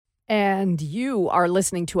And you are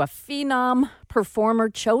listening to a phenom performer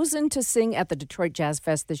chosen to sing at the Detroit Jazz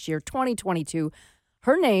Fest this year, 2022.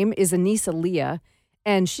 Her name is Anissa Lea,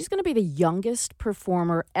 and she's going to be the youngest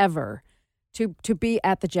performer ever to be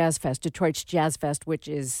at the Jazz Fest, Detroit's Jazz Fest, which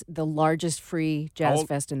is the largest free jazz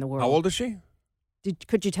fest in the world. How old is she?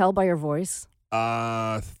 Could you tell by her voice?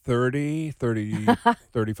 30,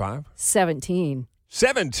 35? 17.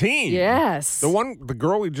 17? Yes. The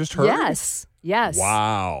girl we just heard? Yes.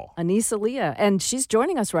 Wow. Anissa Lea. And she's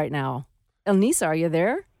joining us right now. Anissa, are you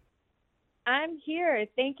there? I'm here.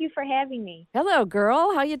 Thank you for having me. Hello,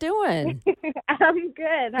 girl. How you doing? I'm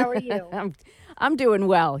good. How are you? I'm doing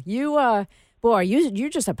well. You're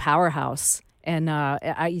just a powerhouse. And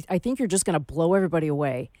I think you're just going to blow everybody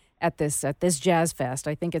away at this Jazz Fest.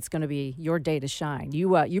 I think it's going to be your day to shine.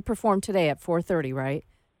 You performed today at 4:30, right?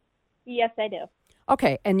 Yes, I do.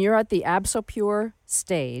 Okay, and you're at the Absol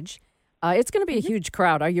stage. It's going to be a huge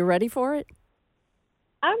crowd. Are you ready for it?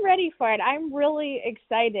 I'm ready for it. I'm really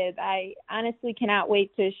excited. I honestly cannot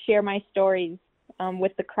wait to share my stories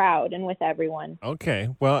with the crowd and with everyone. Okay.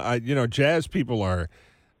 Well, jazz people are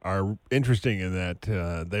interesting in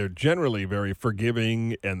that they're generally very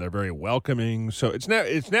forgiving and they're very welcoming. So it's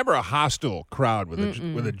never a hostile crowd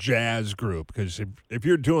with a jazz group, because if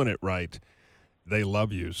you're doing it right, they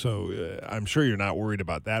love you. So I'm sure you're not worried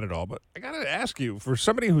about that at all. But I got to ask you, for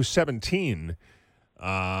somebody who's 17,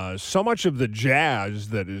 so much of the jazz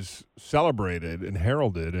that is celebrated and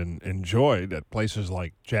heralded and enjoyed at places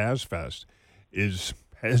like Jazz Fest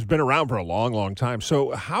has been around for a long, long time.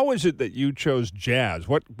 So how is it that you chose jazz?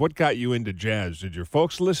 What got you into jazz? Did your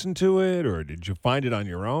folks listen to it, or did you find it on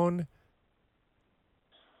your own?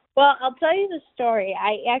 Well, I'll tell you the story.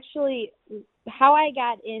 How I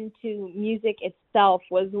got into music itself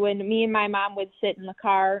was when me and my mom would sit in the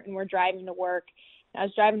car and we're driving to work. I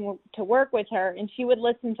was driving to work with her, and she would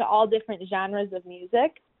listen to all different genres of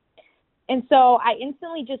music. And so I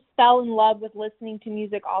instantly just fell in love with listening to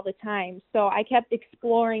music all the time. So I kept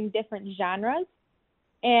exploring different genres.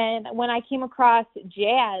 And when I came across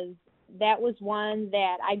jazz, that was one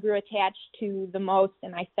that I grew attached to the most,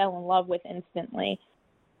 and I fell in love with instantly.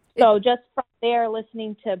 So just from there,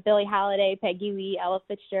 listening to Billie Holiday, Peggy Lee, Ella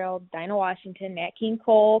Fitzgerald, Dinah Washington, Nat King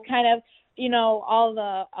Cole, kind of, all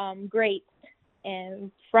the greats.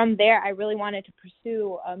 And from there, I really wanted to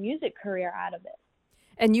pursue a music career out of it.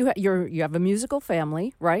 And you have a musical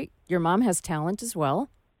family, right? Your mom has talent as well.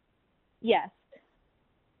 Yes.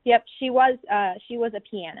 Yep, she was a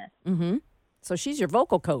pianist. Mm-hmm. So she's your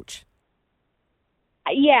vocal coach.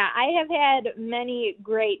 Yeah, I have had many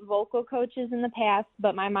great vocal coaches in the past,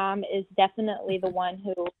 but my mom is definitely the one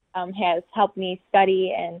who has helped me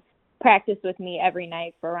study and practice with me every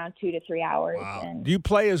night for around 2 to 3 hours. Wow. And Do you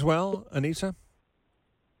play as well, Anissa?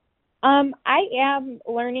 I am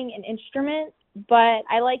learning an instrument, but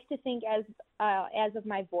I like to think as of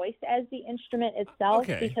my voice as the instrument itself,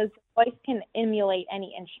 because the voice can emulate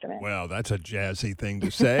any instrument. Well, that's a jazzy thing to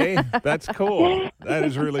say. That's cool. That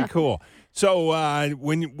is really cool. So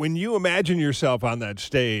when you imagine yourself on that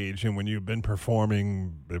stage, and when you've been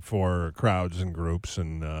performing before crowds and groups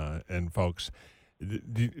and folks,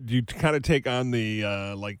 do you kind of take on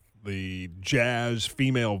the jazz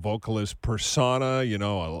female vocalist persona,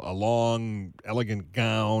 a long, elegant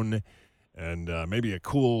gown and maybe a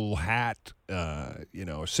cool hat,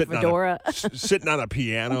 sitting Fedora. sitting on a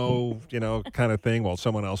piano, kind of thing while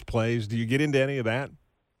someone else plays? Do you get into any of that?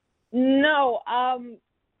 No,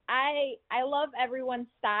 I love everyone's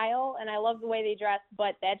style and I love the way they dress,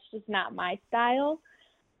 but that's just not my style.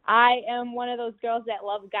 I am one of those girls that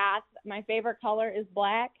love goth. My favorite color is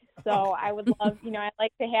black. So I would love, I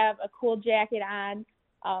like to have a cool jacket on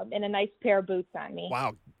and a nice pair of boots on me.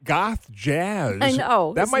 Wow. Goth jazz. I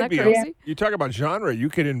know. That might be crazy? You talk about genre. You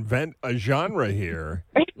could invent a genre here.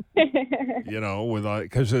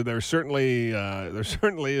 Because there certainly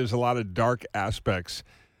is a lot of dark aspects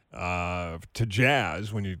to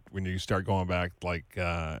jazz when you start going back. Like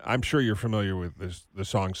I'm sure you're familiar with the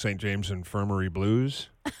song St. James Infirmary Blues.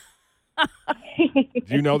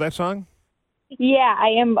 Do you know that song? Yeah, I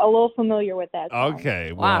am a little familiar with that song.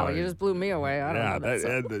 Okay. Wow, well, you just blew me away. I don't know that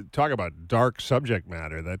song. Talk about dark subject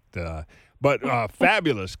matter. But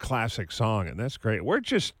fabulous classic song, and that's great. We're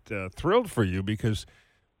just thrilled for you, because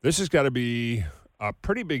this has got to be a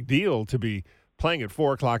pretty big deal to be playing at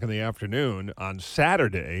 4 o'clock in the afternoon on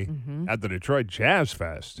Saturday at the Detroit Jazz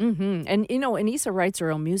Fest. Mm-hmm. And, Anissa writes her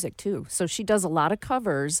own music, too. So she does a lot of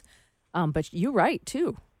covers, but you write,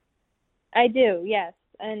 too. I do, yes.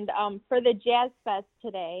 And for the Jazz Fest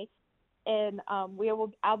today, and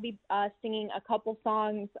I'll be singing a couple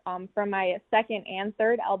songs from my second and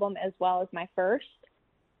third album, as well as my first.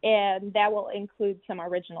 and that will include some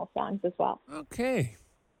original songs as well. Okay.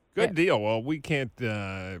 Good deal. Well, we can't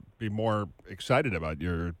be more excited about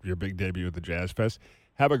your big debut at the Jazz Fest.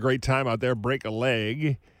 Have a great time out there. Break a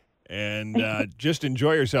leg. And just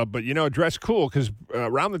enjoy yourself. But, dress cool because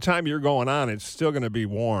around the time you're going on, it's still going to be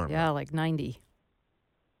warm. Yeah, like 90.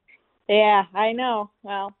 Yeah, I know.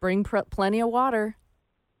 Well, Bring plenty of water.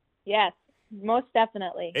 yes, most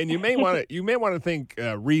definitely. And you may want to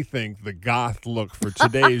rethink the goth look for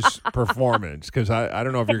today's performance because I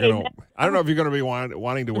don't know if you're going to be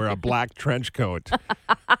wanting to wear a black trench coat.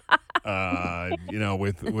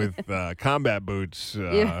 With combat boots.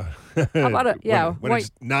 Yeah. How about when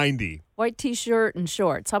it's 90? White T-shirt and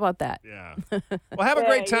shorts. How about that? Yeah. Well, have a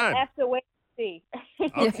great time. You have to wait and see.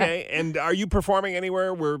 Okay. And are you performing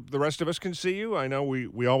anywhere where the rest of us can see you? I know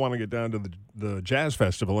we all want to get down to the Jazz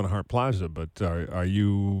Festival in Hart Plaza, but are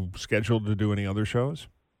you scheduled to do any other shows?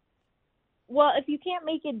 Well, if you can't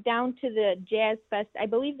make it down to the Jazz Fest, I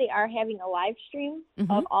believe they are having a live stream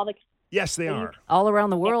of all the. Yes, they are. All around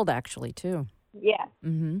the world, actually, too. Yeah.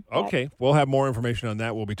 Mm-hmm. Okay. We'll have more information on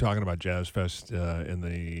that. We'll be talking about Jazz Fest in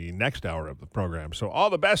the next hour of the program. So all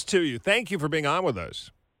the best to you. Thank you for being on with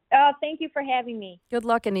us. Oh, thank you for having me. Good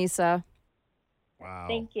luck, Anissa. Wow.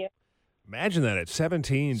 Thank you. Imagine that at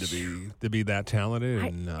 17 to be that talented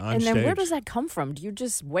and on And then stage. where does that come from? Do you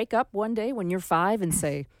just wake up one day when you're 5 and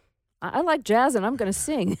say, I like jazz and I'm going to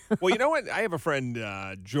sing? Well, you know what? I have a friend,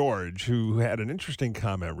 George, who had an interesting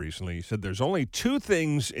comment recently. He said there's only 2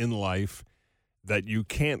 things in life that you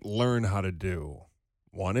can't learn how to do.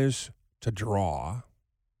 One is to draw.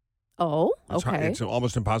 Oh, okay. It's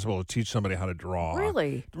almost impossible to teach somebody how to draw.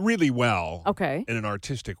 Really? Really well. Okay. In an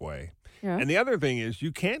artistic way. Yeah. And the other thing is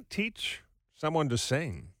you can't teach someone to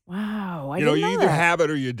sing. Wow, I you didn't you know either that. have it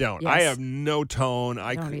or you don't. Yes. I have no tone.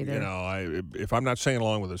 I don't either. If I'm not singing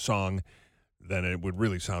along with a song, then it would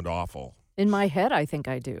really sound awful. In my head, I think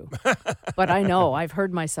I do. But I know. I've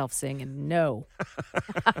heard myself sing, and no.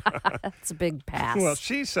 It's a big pass. Well,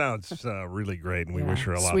 she sounds really great, and we wish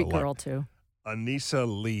her a lot Sweet of luck. girl, too. Anissa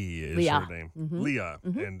Lea is her name. Mm-hmm. Lea.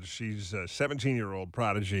 Mm-hmm. And she's a 17-year-old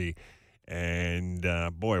prodigy. And,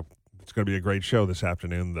 boy, it's going to be a great show this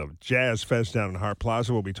afternoon. The Jazz Fest down in Hart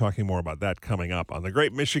Plaza. We'll be talking more about that coming up on the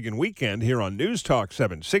Great Michigan Weekend here on News Talk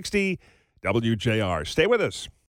 760 WJR. Stay with us.